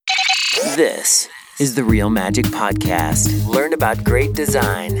This is the Real Magic Podcast. Learn about great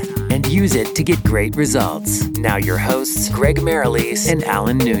design and use it to get great results. Now your hosts, Greg Marilis and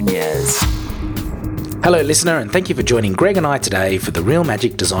Alan Nunez. Hello, listener, and thank you for joining Greg and I today for the Real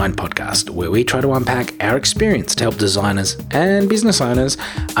Magic Design Podcast, where we try to unpack our experience to help designers and business owners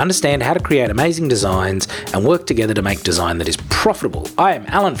understand how to create amazing designs and work together to make design that is profitable. I am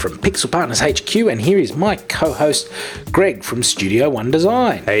Alan from Pixel Partners HQ, and here is my co-host, Greg from Studio One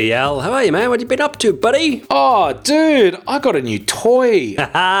Design. Hey, Al, how are you, man? What have you been up to, buddy? Oh, dude, I got a new toy.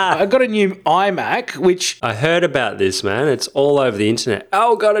 I got a new iMac, which... I heard about this, man. It's all over the internet.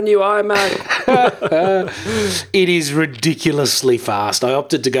 Al got a new iMac. It is ridiculously fast. I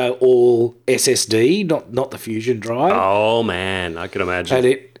opted to go all SSD, not the Fusion drive. Oh, man, I can imagine.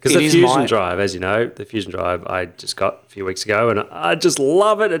 Because the Fusion drive, as you know, the Fusion drive I just got a few weeks ago, and I just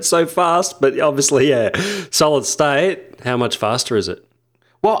love it. It's so fast, but obviously, yeah, solid state. How much faster is it?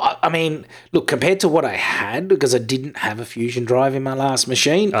 Well, I mean, look, compared to what I had, because I didn't have a Fusion drive in my last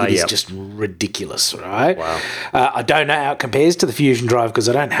machine, it is just ridiculous, right? Wow. I don't know how it compares to the Fusion drive because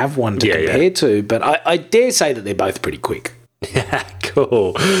I don't have one to compare to, but I dare say that they're both pretty quick. Yeah,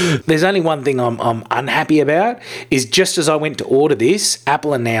 cool. There's only one thing I'm unhappy about is just as I went to order this,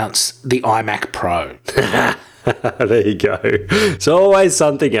 Apple announced the iMac Pro. There you go. It's always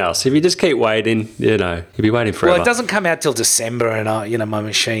something else. If you just keep waiting, you'll be waiting forever. Well, it doesn't come out till December, and my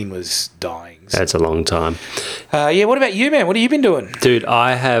machine was dying. So. That's a long time. What about you, man? What have you been doing? Dude,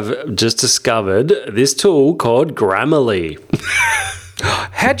 I have just discovered this tool called Grammarly.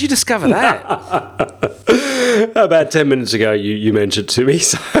 How'd you discover that? About 10 minutes ago, you mentioned to me.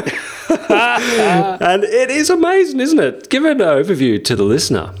 So. And it is amazing, isn't it? Give an overview to the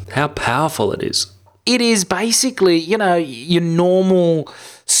listener, how powerful it is. It is basically, your normal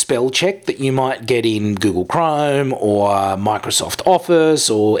spell check that you might get in Google Chrome or Microsoft Office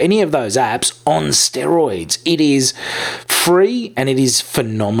or any of those apps on steroids. It is free and it is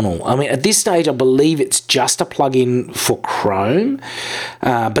phenomenal. I mean, at this stage, I believe it's just a plugin for Chrome.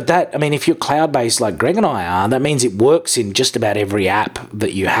 But if you're cloud-based like Greg and I are, that means it works in just about every app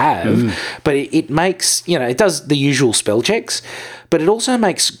that you have. But it makes, it does the usual spell checks, but it also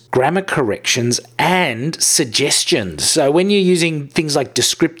makes grammar corrections and suggestions. So when you're using things like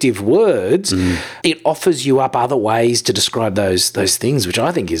descriptive words, it offers you up other ways to describe those things, which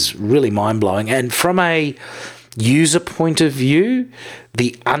I think is really mind-blowing. And from a user point of view,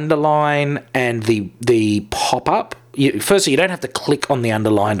 the underline and the pop-up, firstly, you don't have to click on the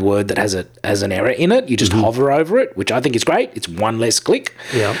underlined word that has an error in it. You just hover over it, which I think is great. It's one less click.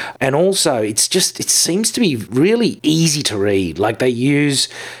 Yeah. And also, it seems to be really easy to read. Like, they use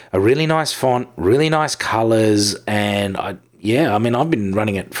a really nice font, really nice colors, and I've been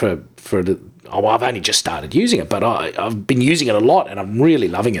running it I've only just started using it, but I've been using it a lot and I'm really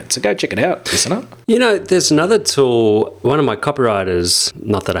loving it. So go check it out, listener. There's another tool. One of my copywriters,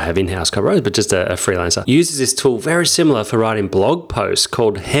 not that I have in-house copywriters, but just a freelancer, uses this tool very similar for writing blog posts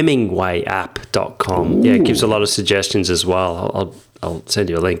called HemingwayApp.com. Ooh. Yeah, it gives a lot of suggestions as well. I'll send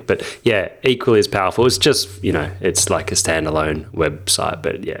you a link. But yeah, equally as powerful. It's just, it's like a standalone website,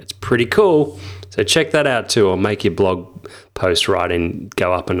 but yeah, it's pretty cool. So check that out too, or make your blog post writing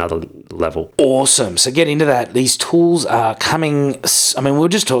go up another level. Awesome. So get into that. These tools are coming. I mean, we were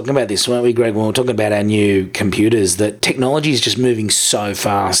just talking about this, weren't we, Greg, when we were talking about our new computers, that technology is just moving so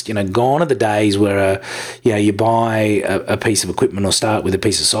fast. Gone are the days where, you buy a piece of equipment or start with a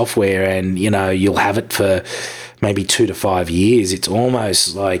piece of software and, you'll have it for maybe 2 to 5 years. It's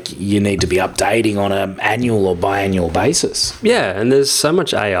almost like you need to be updating on an annual or biannual basis. Yeah, and there's so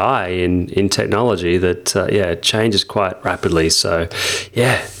much AI in technology that, it changes quite rapidly. So,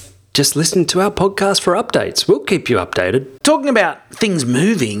 yeah, just listen to our podcast for updates. We'll keep you updated. Talking about things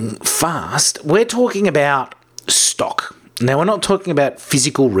moving fast, we're talking about stock. Now, we're not talking about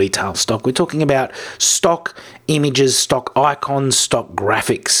physical retail stock. We're talking about stock images, stock icons, stock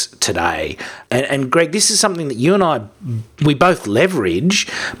graphics today. And Greg, this is something that you and I, we both leverage,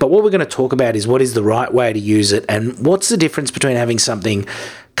 but what we're going to talk about is what is the right way to use it and what's the difference between having something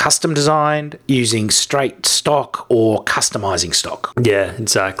custom designed, using straight stock, or customizing stock. Yeah,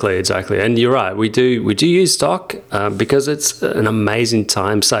 exactly. And you're right. We do use stock because it's an amazing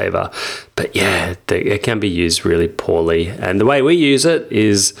time saver. But yeah, it can be used really poorly. And the way we use it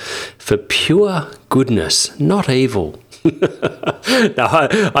is for pure goodness, not evil. Now,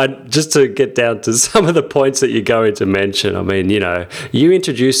 I just to get down to some of the points that you're going to mention, I mean, you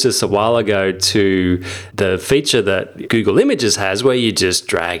introduced us a while ago to the feature that Google Images has where you just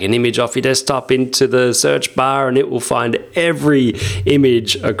drag an image off your desktop into the search bar and it will find every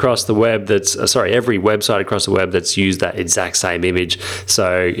image across the web every website across the web that's used that exact same image.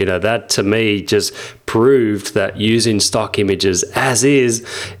 So, that to me just proved that using stock images as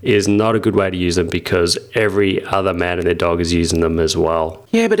is not a good way to use them because every other man and their dog is using them as well.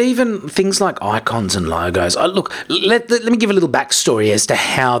 Yeah, but even things like icons and logos. Look, let me give a little backstory as to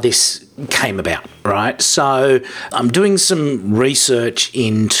how this came about, right? So I'm doing some research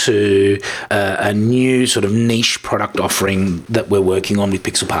into a new sort of niche product offering that we're working on with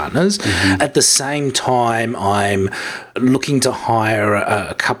Pixel Partners. Mm-hmm. At the same time, I'm looking to hire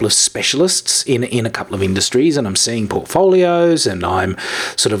a couple of specialists in a couple of industries, and I'm seeing portfolios and I'm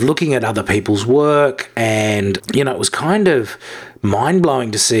sort of looking at other people's work, and it was kind of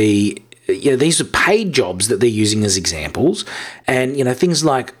mind-blowing to see these are paid jobs that they're using as examples, and things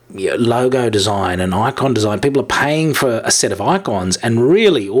like logo design and icon design. People are paying for a set of icons, and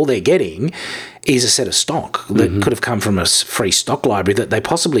really all they're getting is a set of stock that could have come from a free stock library that they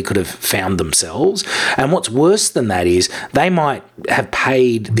possibly could have found themselves. And what's worse than that is they might have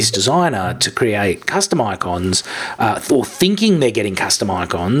paid this designer to create custom icons, or thinking they're getting custom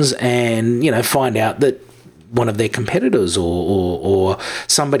icons, and find out that one of their competitors or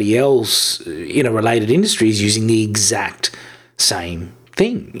somebody else in a related industry is using the exact same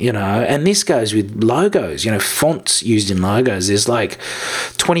thing, and this goes with logos, fonts used in logos. There's like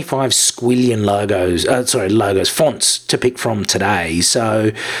 25 squillion logos, fonts to pick from today.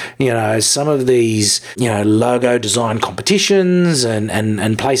 So, some of these, logo design competitions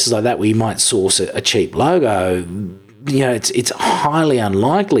and places like that where you might source a cheap logo, it's highly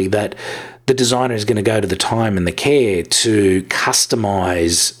unlikely that the designer is going to go to the time and the care to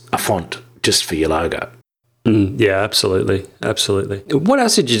customize a font just for your logo. Yeah, absolutely. What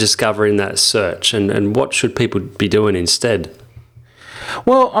else did you discover in that search, and what should people be doing instead?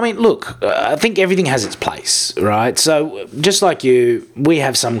 Well, I mean, look, I think everything has its place, right? So just like you, we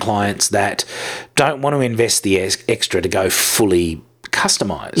have some clients that don't want to invest the extra to go fully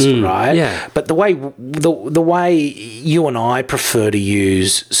customized, right? Yeah. But the way you and I prefer to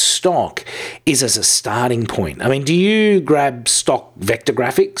use stock is as a starting point. I mean, do you grab stock vector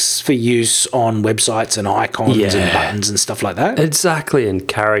graphics for use on websites and icons and buttons and stuff like that? Exactly, and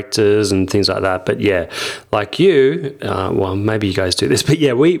characters and things like that. But yeah, like you, well, maybe you guys do this, but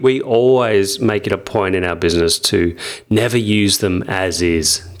yeah, we always make it a point in our business to never use them as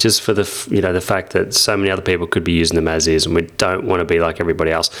is, just for the fact that so many other people could be using them as is, and we don't want to be like everybody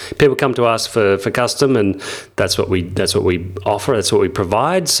else. People come to us for custom, and that's what we offer, that's what we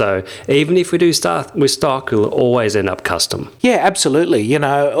provide. So even if we do start with stock, it'll always end up custom. Yeah, absolutely.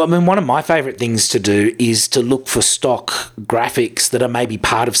 I mean, one of my favorite things to do is to look for stock graphics that are maybe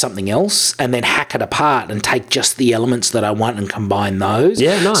part of something else, and then hack it apart and take just the elements that I want and combine those.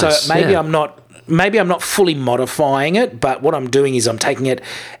 Yeah, nice. So maybe I'm not fully modifying it, but what I'm doing is I'm taking it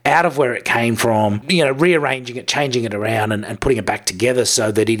out of where it came from, rearranging it, changing it around and putting it back together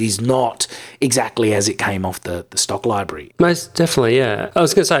so that it is not exactly as it came off the stock library. Most definitely, yeah. I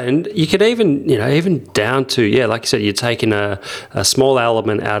was going to say, and you could even down to, like you said, you're taking a small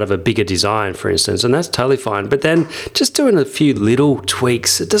element out of a bigger design, for instance, and that's totally fine. But then just doing a few little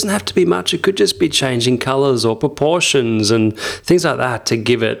tweaks, it doesn't have to be much. It could just be changing colors or proportions and things like that to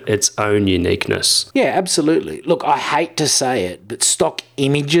give it its own uniqueness. Yeah, absolutely. Look, I hate to say it, but stock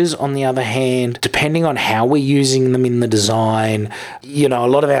images, on the other hand, depending on how we're using them in the design, a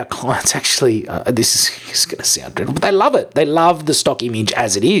lot of our clients actually, this is going to sound dreadful, but they love it. They love the stock image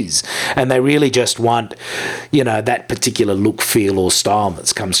as it is, and they really just want, that particular look, feel, or style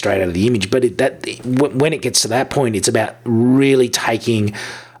that's come straight out of the image. But when it gets to that point, it's about really taking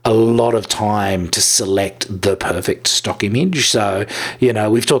a lot of time to select the perfect stock image. So,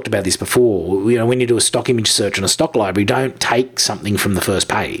 we've talked about this before. When you do a stock image search on a stock library, don't take something from the first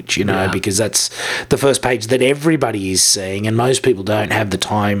page, because that's the first page that everybody is seeing, and most people don't have the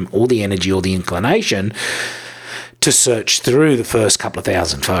time or the energy or the inclination to search through the first couple of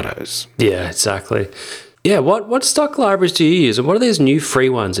thousand photos. Yeah, exactly. Yeah, what stock libraries do you use, and what are these new free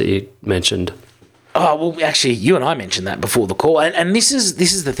ones that you mentioned? Oh, well, actually, you and I mentioned that before the call. And this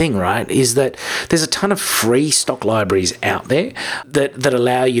is the thing, right, is that there's a ton of free stock libraries out there that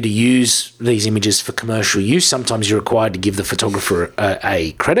allow you to use these images for commercial use. Sometimes you're required to give the photographer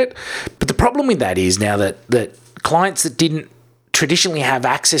a credit. But the problem with that is now that clients that didn't traditionally have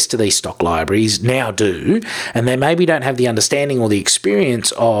access to these stock libraries now do, and they maybe don't have the understanding or the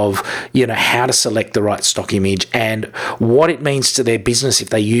experience of, how to select the right stock image and what it means to their business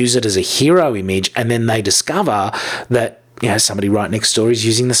if they use it as a hero image, and then they discover that somebody right next door is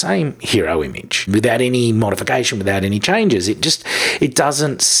using the same hero image without any modification, without any changes. It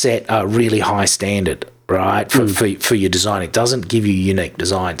doesn't set a really high standard, right, for your design. It doesn't give you unique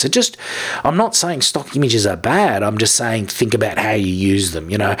design. So I'm not saying stock images are bad. I'm just saying think about how you use them.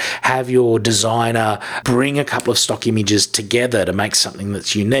 Have your designer bring a couple of stock images together to make something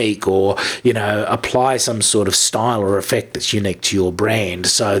that's unique, or, apply some sort of style or effect that's unique to your brand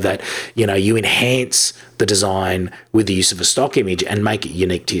so that, you enhance the design with the use of a stock image and make it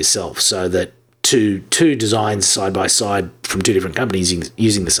unique to yourself, so that two designs side by side from two different companies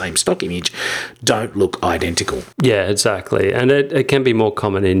using the same stock image don't look identical. Yeah, exactly. And it can be more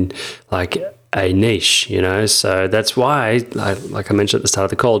common in like a niche, so that's why, like I mentioned at the start of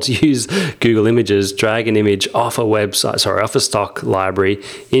the call, to use Google Images, drag an image off a stock library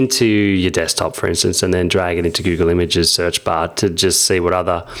into your desktop, for instance, and then drag it into Google Images search bar to just see what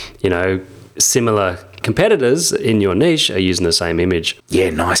other, similar competitors in your niche are using the same image. Yeah,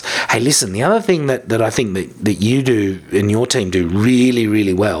 nice. Hey, listen, the other thing that I think that you do and your team do really,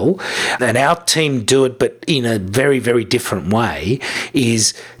 really well, and our team do it but in a very, very different way,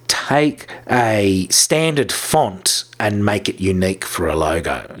 is take a standard font and make it unique for a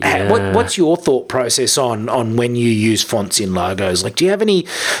logo. Yeah. What's your thought process on when you use fonts in logos? Like, do you have any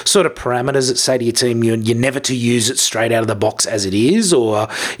sort of parameters that say to your team you're never to use it straight out of the box as it is, or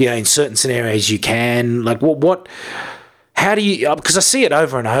in certain scenarios you can? Like, how do you? Because I see it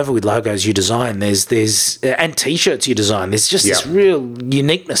over and over with logos you design. There's and t-shirts you design. There's just this real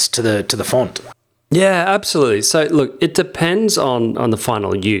uniqueness to the font. Yeah, absolutely. So look, it depends on the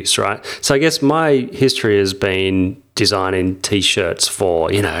final use, right? So I guess my history has been designing t-shirts for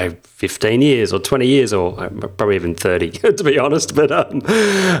 15 years or 20 years or probably even 30 to be honest, but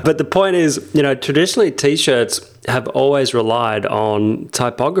the point is, traditionally t-shirts have always relied on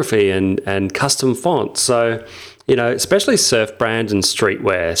typography and custom fonts. So especially surf brands and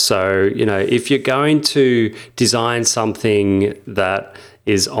streetwear. So if you're going to design something that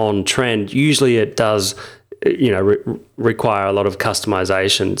is on trend, usually it does require a lot of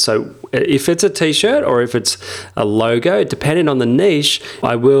customization. So if it's a t-shirt or if it's a logo, depending on the niche,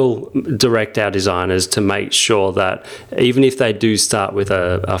 I will direct our designers to make sure that even if they do start with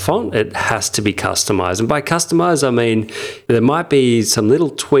a font, it has to be customized. And by customized, I mean there might be some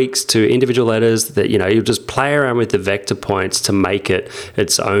little tweaks to individual letters that you'll just play around with the vector points to make it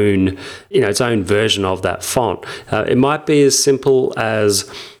its own version of that font. It might be as simple as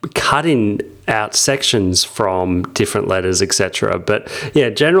cutting out sections from different letters, etc. But yeah,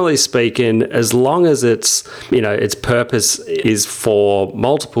 generally speaking, as long as its purpose is for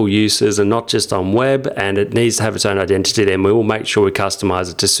multiple uses and not just on web, and it needs to have its own identity, then we will make sure we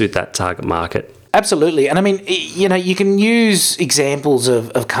customize it to suit that target market. Absolutely. And I mean, you can use examples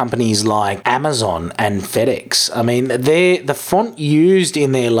of companies like Amazon and FedEx. I mean, the font used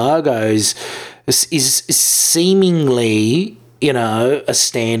in their logos is seemingly a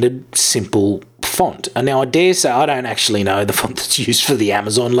standard, simple font. And now I dare say I don't actually know the font that's used for the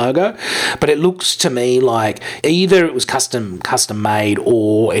Amazon logo, but it looks to me like either it was custom made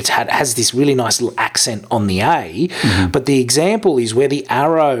or it has this really nice little accent on the A. Mm-hmm. But the example is where the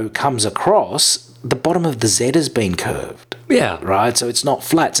arrow comes across, the bottom of the Z has been curved. Yeah. Right? So it's not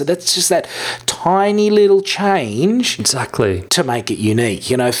flat. So that's just that tiny little change. Exactly. To make it unique.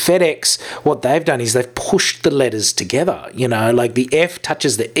 FedEx, what they've done is they've pushed the letters together. Like the F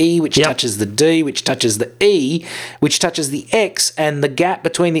touches the E, which touches the D, which touches the E, which touches the X, and the gap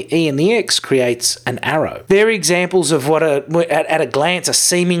between the E and the X creates an arrow. They're examples of what at a glance are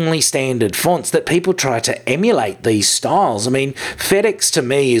seemingly standard fonts that people try to emulate these styles. I mean, FedEx to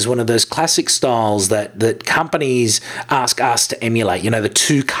me is one of those classic styles that companies ask us to emulate, the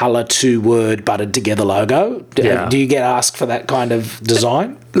 2-color, 2-word butted together logo. Yeah. Do you get asked for that kind of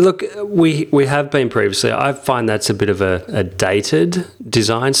design? Look, we have been previously. I find that's a bit of a dated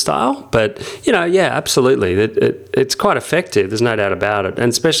design style, but absolutely, it's quite effective. There's no doubt about it,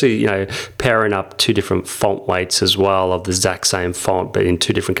 and especially pairing up two different font weights as well of the exact same font but in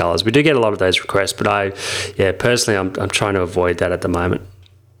two different colors. We do get a lot of those requests, but personally, I'm trying to avoid that at the moment.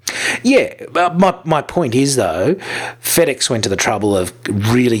 Yeah, my point is, though, FedEx went to the trouble of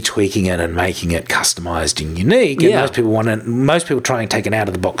really tweaking it and making it customised and unique. And most people try and take an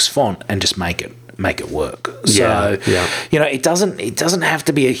out-of-the-box font and just make it work. So, it doesn't have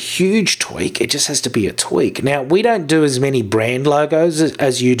to be a huge tweak. It just has to be a tweak. Now, we don't do as many brand logos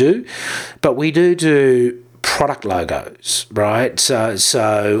as you do, but we do product logos, right? So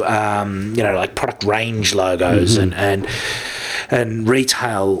like product range logos and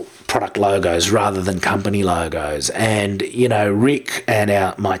retail product logos rather than company logos. And Rick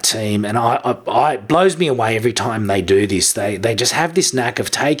and my team, and I it blows me away every time they do this. They just have this knack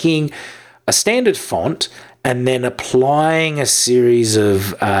of taking a standard font and then applying a series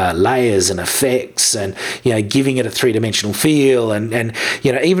of layers and effects and, giving it a three-dimensional feel and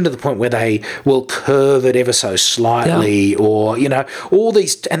even to the point where they will curve it ever so slightly or, all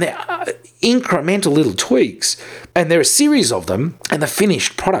these, and they're incremental little tweaks. And there are a series of them, and the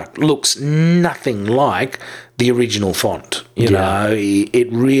finished product looks nothing like the original font.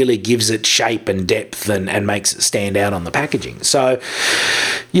 It really gives it shape and depth and makes it stand out on the packaging. So,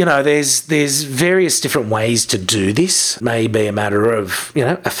 there's various different ways to do this. Maybe a matter of,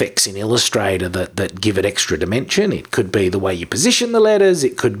 effects in Illustrator that give it extra dimension. It could be the way you position the letters.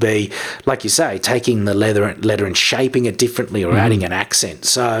 It could be, like you say, taking the letter and shaping it differently or adding an accent.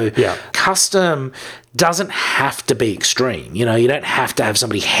 So custom doesn't have to be extreme. You don't have to have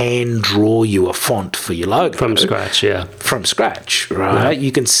somebody hand draw you a font for your logo. From scratch, yeah. From scratch, right? Yeah.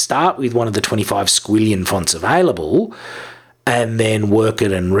 You can start with one of the 25 squillion fonts available and then work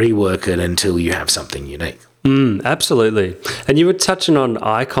it and rework it until you have something unique. Absolutely. And you were touching on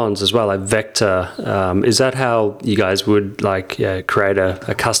icons as well, like vector. Is that how you guys would create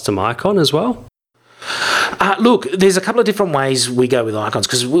a custom icon as well? Look, there's a couple of different ways we go with icons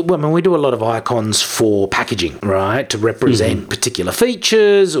because we do a lot of icons for packaging, right, to represent particular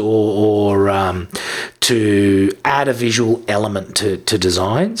features or to add a visual element to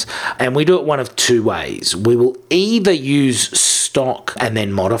designs. And we do it one of two ways. We will either use stock and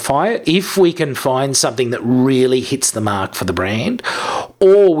then modify it if we can find something that really hits the mark for the brand,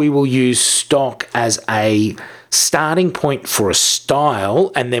 or we will use stock as a starting point for a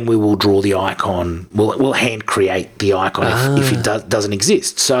style, and then we will draw the icon. We'll hand create the icon if it doesn't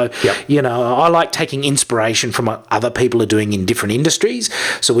exist. So, I like taking inspiration from what other people are doing in different industries.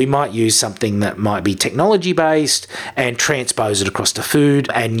 So we might use something that might be technology based and transpose it across to food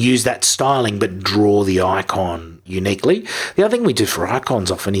and use that styling, but draw the icon uniquely. The other thing we do for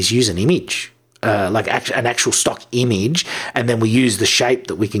icons often is use an image. An actual stock image, and then we use the shape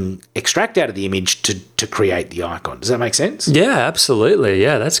that we can extract out of the image to create the icon. Does that make sense? Yeah, absolutely.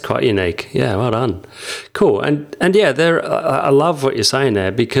 Yeah, that's quite unique. Yeah, well done. Cool. And I love what you're saying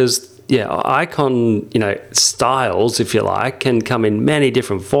there because icon, styles, if you like, can come in many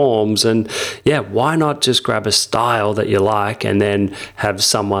different forms. And why not just grab a style that you like and then have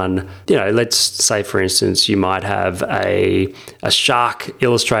someone, let's say, for instance, you might have a shark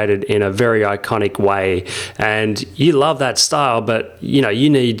illustrated in a very iconic way and you love that style, but, you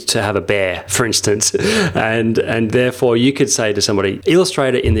need to have a bear, for instance. And therefore you could say to somebody,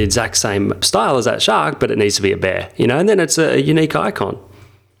 illustrate it in the exact same style as that shark, but it needs to be a bear, and then it's a unique icon.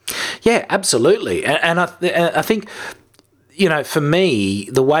 Yeah, absolutely. And I think, for me,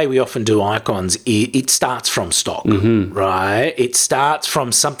 the way we often do icons, it starts from stock, right? It starts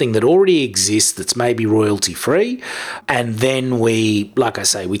from something that already exists that's maybe royalty free. And then we, like I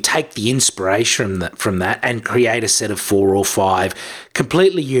say, we take the inspiration from that and create a set of 4 or 5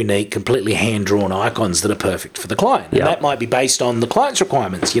 completely unique, completely hand-drawn icons that are perfect for the client. And that might be based on the client's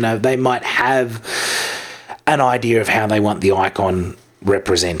requirements. They might have an idea of how they want the icon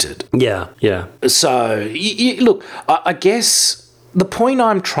represented. Yeah. So, look, I guess the point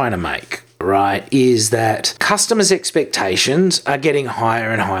I'm trying to make, right, is that customers' expectations are getting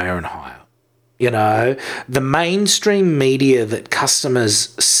higher and higher and higher. The mainstream media that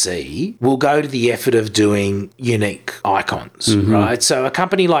customers see will go to the effort of doing unique icons, right? So a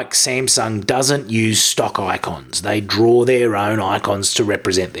company like Samsung doesn't use stock icons. They draw their own icons to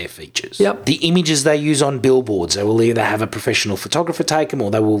represent their features. Yep. The images they use on billboards, they will either have a professional photographer take them or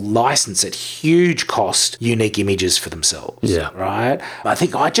they will license at huge cost unique images for themselves. Yeah. Right? I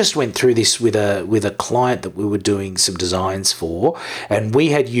think I just went through this with a client that we were doing some designs for, and we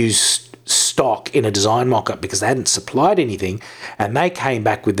had used stock in a design mock-up because they hadn't supplied anything, and they came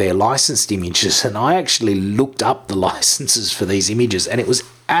back with their licensed images, and I actually looked up the licenses for these images, and it was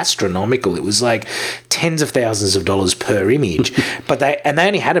astronomical. It was like tens of thousands of dollars per image, but they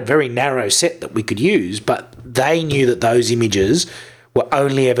only had a very narrow set that we could use, but they knew that those images were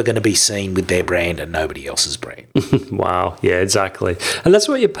only ever going to be seen with their brand and nobody else's brand. Wow. Yeah, exactly. And that's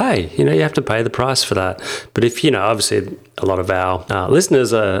what you pay. You have to pay the price for that. But if, obviously a lot of our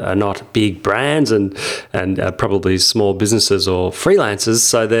listeners are not big brands and probably small businesses or freelancers.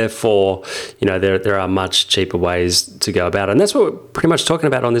 So therefore, there are much cheaper ways to go about it. And that's what we're pretty much talking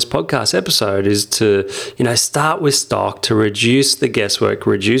about on this podcast episode, is to, start with stock, to reduce the guesswork,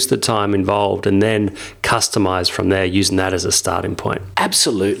 reduce the time involved, and then customize from there, using that as a starting point.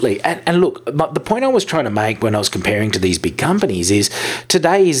 Absolutely. And look, the point I was trying to make when I was comparing to these big companies is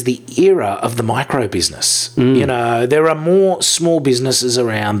today is the era of the micro business. There are more small businesses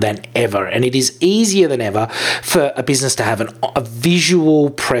around than ever, and it is easier than ever for a business to have a visual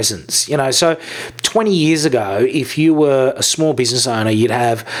presence. So 20 years ago, if you were a small business owner, you'd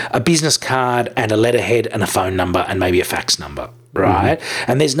have a business card and a letterhead and a phone number and maybe a fax number. Right?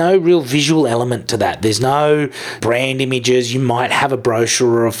 Mm-hmm. And there's no real visual element to that. There's no brand images. You might have a brochure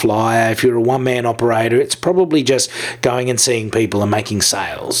or a flyer. If you're a one-man operator, it's probably just going and seeing people and making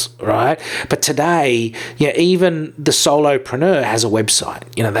sales, right? But today, even the solopreneur has a website.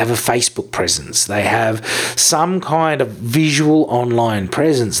 They have a Facebook presence. They have some kind of visual online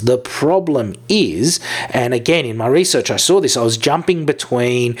presence. The problem is, and again, in my research, I saw this, I was jumping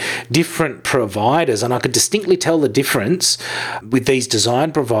between different providers and I could distinctly tell the difference with these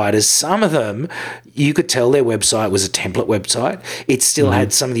design providers. Some of them, you could tell their website was a template website. It still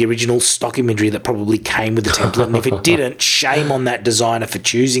had some of the original stock imagery that probably came with the template. And if it didn't, shame on that designer for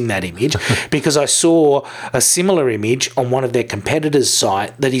choosing that image, because I saw a similar image on one of their competitors'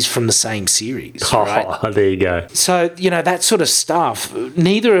 site that is from the same series. Right? There you go. So, that sort of stuff,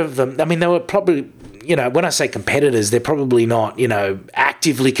 neither of them, they were probably, when I say competitors, they're probably not,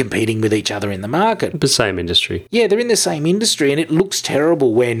 actively competing with each other in the market. The same industry. Yeah, they're in the same industry, and it looks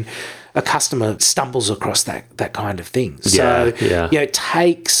terrible when a customer stumbles across that kind of thing. So,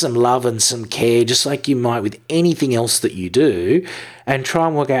 take some love and some care, just like you might with anything else that you do, and try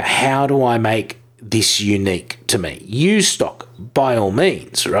and work out, how do I make this unique to me? Use stock by all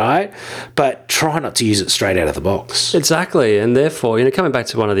means, right? But try not to use it straight out of the box. Exactly. And therefore, coming back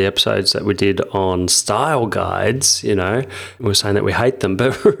to one of the episodes that we did on style guides, we were saying that we hate them,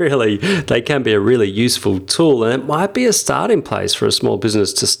 but really they can be a really useful tool. And it might be a starting place for a small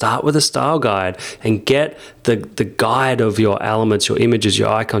business to start with a style guide and get the guide of your elements, your images, your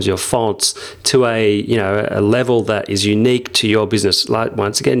icons, your fonts to a level that is unique to your business. Like,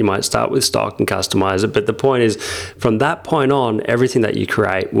 once again, you might start with stock and customize it, but the point is, from that point on, everything that you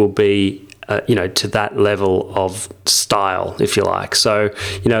create will be to that level of style, if you like. So,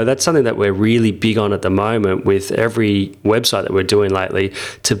 that's something that we're really big on at the moment with every website that we're doing lately,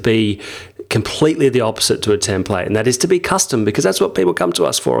 to be completely the opposite to a template, and that is to be custom, because that's what people come to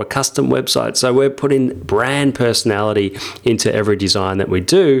us for, a custom website. So we're putting brand personality into every design that we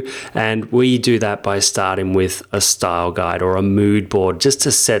do, and we do that by starting with a style guide or a mood board, just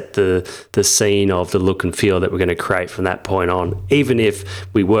to set the scene of the look and feel that we're going to create from that point on, even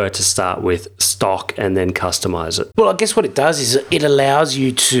if we were to start with stock and then customize it. Well, I guess what it does is it allows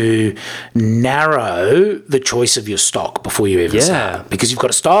you to narrow the choice of your stock before you ever start, because you've got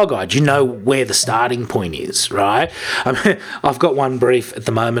a style guide. You know where the starting point is, right? I've got one brief at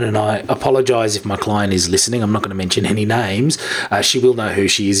the moment, and I apologise if my client is listening. I'm not going to mention any names. She will know who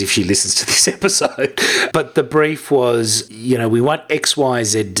she is if she listens to this episode. But the brief was, we want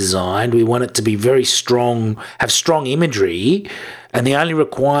XYZ designed. We want it to be very strong, have strong imagery, and the only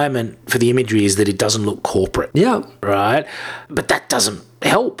requirement for the imagery is that it doesn't look corporate. Yeah. Right? But that doesn't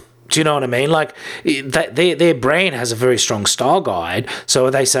help. Do you know what I mean? Like, their brand has a very strong style guide. So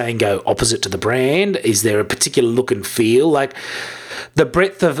are they saying go opposite to the brand? Is there a particular look and feel? Like, the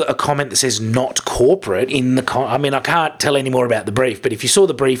breadth of a comment that says not corporate in the I can't tell any more about the brief, but if you saw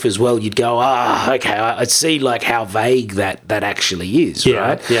the brief as well, you'd go, okay, I see like how vague that actually is,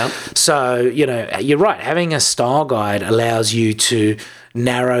 right? Yeah. So, you're right. Having a style guide allows you to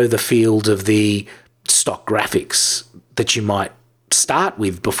narrow the field of the stock graphics that you might start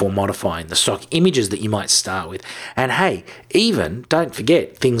with before modifying, the stock images that you might start with. And hey, even don't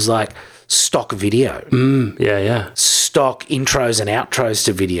forget things like stock video. Stock intros and outros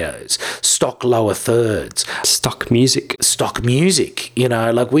to videos, stock lower thirds, stock music.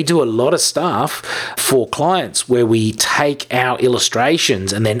 Like, we do a lot of stuff for clients where we take our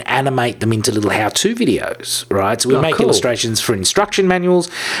illustrations and then animate them into little how-to videos, right? So we make illustrations for instruction manuals,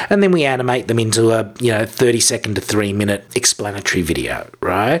 and then we animate them into a 30-second to 3-minute explanatory video,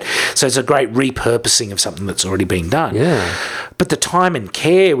 right? So it's a great repurposing of something that's already been done. Yeah. But the time and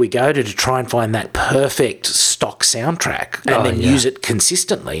care we go to try and find that perfect stock soundtrack and then use it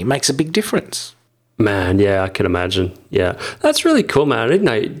consistently makes a big difference. Man, yeah, I can imagine. Yeah. That's really cool, man. I didn't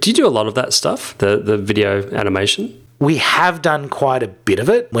know. Do you do a lot of that stuff, the video animation? We have done quite a bit of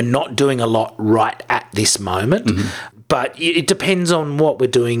it. We're not doing a lot right at this moment. Mm-hmm. but it depends on what we're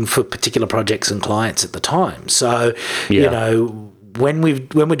doing for particular projects and clients at the time. So, you know, when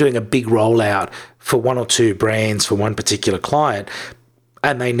we're doing a big rollout for one or two brands for one particular client,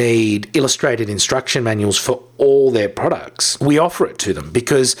 and they need illustrated instruction manuals for all their products, we offer it to them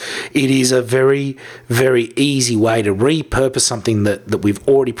because it is a very, very easy way to repurpose something that we've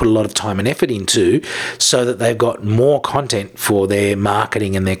already put a lot of time and effort into so that they've got more content for their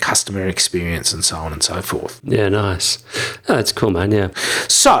marketing and their customer experience and so on and so forth. Yeah, nice. Oh, that's cool, man, yeah.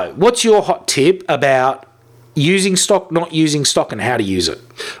 So what's your hot tip about using stock, not using stock, and how to use it?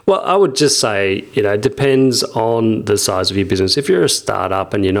 Well, I would just say, you know, it depends on the size of your business. If you're a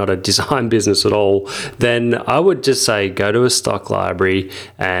startup and you're not a design business at all, then I would just say go to a stock library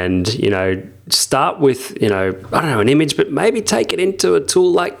and, you know, start with, you know, I don't know, an image, but maybe take it into a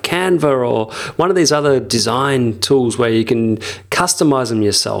tool like Canva or one of these other design tools where you can customize them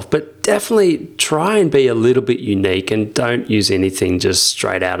yourself. But definitely try and be a little bit unique and don't use anything just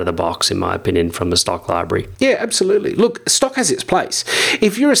straight out of the box, in my opinion, from the stock library. Yeah, absolutely. Look, stock has its place.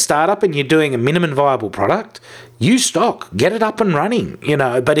 If you're a startup and you're doing a minimum viable product, use stock, get it up and running, you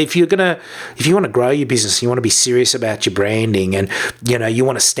know. But if you want to grow your business, you want to be serious about your branding and, you know, you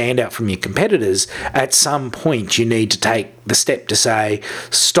want to stand out from your competitors, at some point you need to take the step to say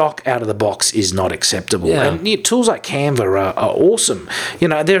stock out of the box is not acceptable. Yeah. And tools like Canva are awesome. You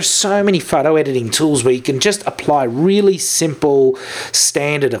know, there are so many photo editing tools where you can just apply really simple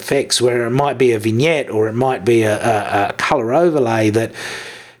standard effects where it might be a vignette or it might be a color overlay that,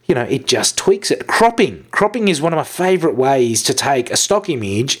 you know, it just tweaks it. Cropping is one of my favorite ways to take a stock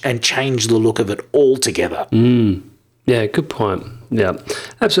image and change the look of it altogether. Yeah, good point. Yeah,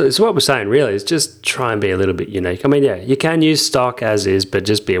 absolutely. So what we're saying really is just try and be a little bit unique. I mean, yeah, you can use stock as is, but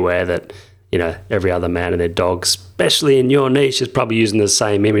just be aware that, you know, every other man and their dog, especially in your niche, is probably using the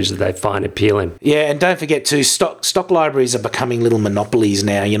same image that they find appealing. Yeah, and don't forget too, stock libraries are becoming little monopolies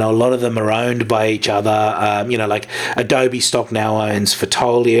now. You know, a lot of them are owned by each other. You know, like Adobe Stock now owns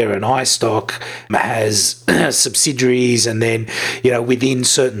Fotolia, and iStock has subsidiaries, and then, you know, within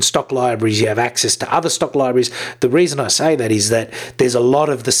certain stock libraries you have access to other stock libraries. The reason I say that is that there's a lot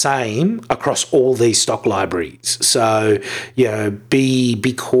of the same across all these stock libraries. So, you know,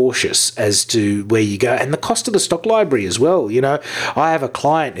 be cautious as to where you go, and the cost of the stock library as well. You know, I have a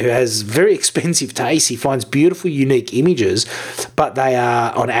client who has very expensive taste. He finds beautiful, unique images, but they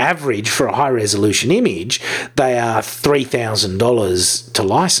are, on average, for a high resolution image, they are $3,000 to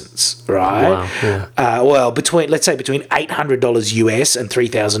license, right? Wow, yeah. Well, between $800 US and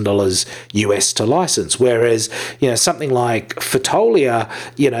 $3,000 US to license. Whereas, you know, something like Fotolia,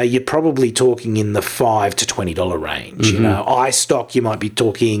 you know, you're probably talking in the $5 to $20 range. You know, iStock, you might be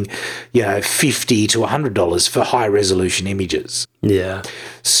talking, you know, $50 to $100 for high resolution images. Yeah.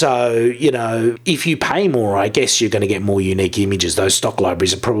 So, you know, if you pay more, I guess you're going to get more unique images. Those stock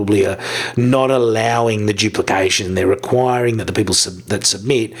libraries are probably not allowing the duplication. They're requiring that the people that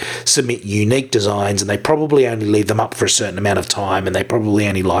submit unique designs, and they probably only leave them up for a certain amount of time, and they probably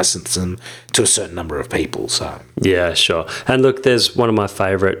only license them to a certain number of people. So yeah, sure. And look, there's one of my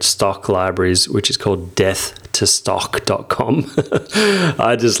favorite stock libraries, which is called deathtostock.com.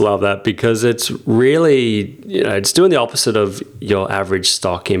 I just love that because it's really, you know, it's doing the opposite of your average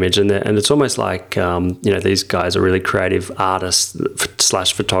stock image, and it's almost like, you know, these guys are really creative artists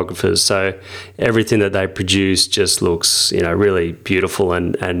 / photographers, so everything that they produce just looks, you know, really beautiful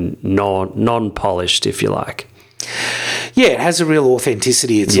and non-polished, if you like. Yeah, it has a real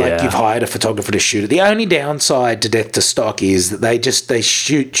authenticity. It's like you've hired a photographer to shoot it. The only downside to Death to Stock is that they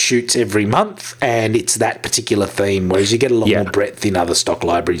shoot shoots every month, and it's that particular theme, whereas you get a lot more breadth in other stock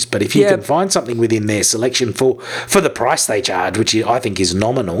libraries. But if you can find something within their selection for the price they charge, which I think is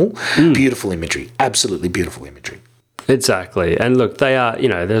nominal, beautiful imagery, absolutely beautiful imagery. Exactly. And look, they are, you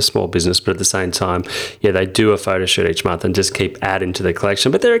know, they're a small business, but at the same time, yeah, they do a photo shoot each month and just keep adding to the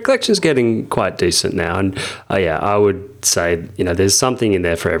collection. But their collection's getting quite decent now. And yeah, I would say, you know, there's something in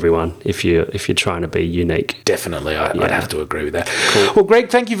there for everyone if you're trying to be unique. Definitely. I'd have to agree with that. Cool. Well, Greg,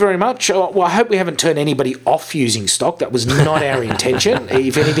 thank you very much. Well, I hope we haven't turned anybody off using stock. That was not our intention.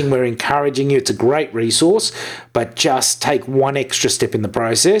 If anything, we're encouraging you. It's a great resource, but just take one extra step in the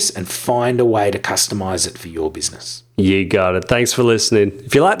process and find a way to customize it for your business. You got it. Thanks for listening.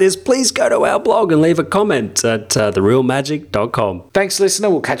 If you like this, please go to our blog and leave a comment at therealmagic.com. Thanks,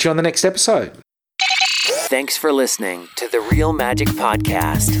 listener. We'll catch you on the next episode. Thanks for listening to The Real Magic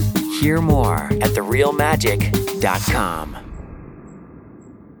Podcast. Hear more at therealmagic.com.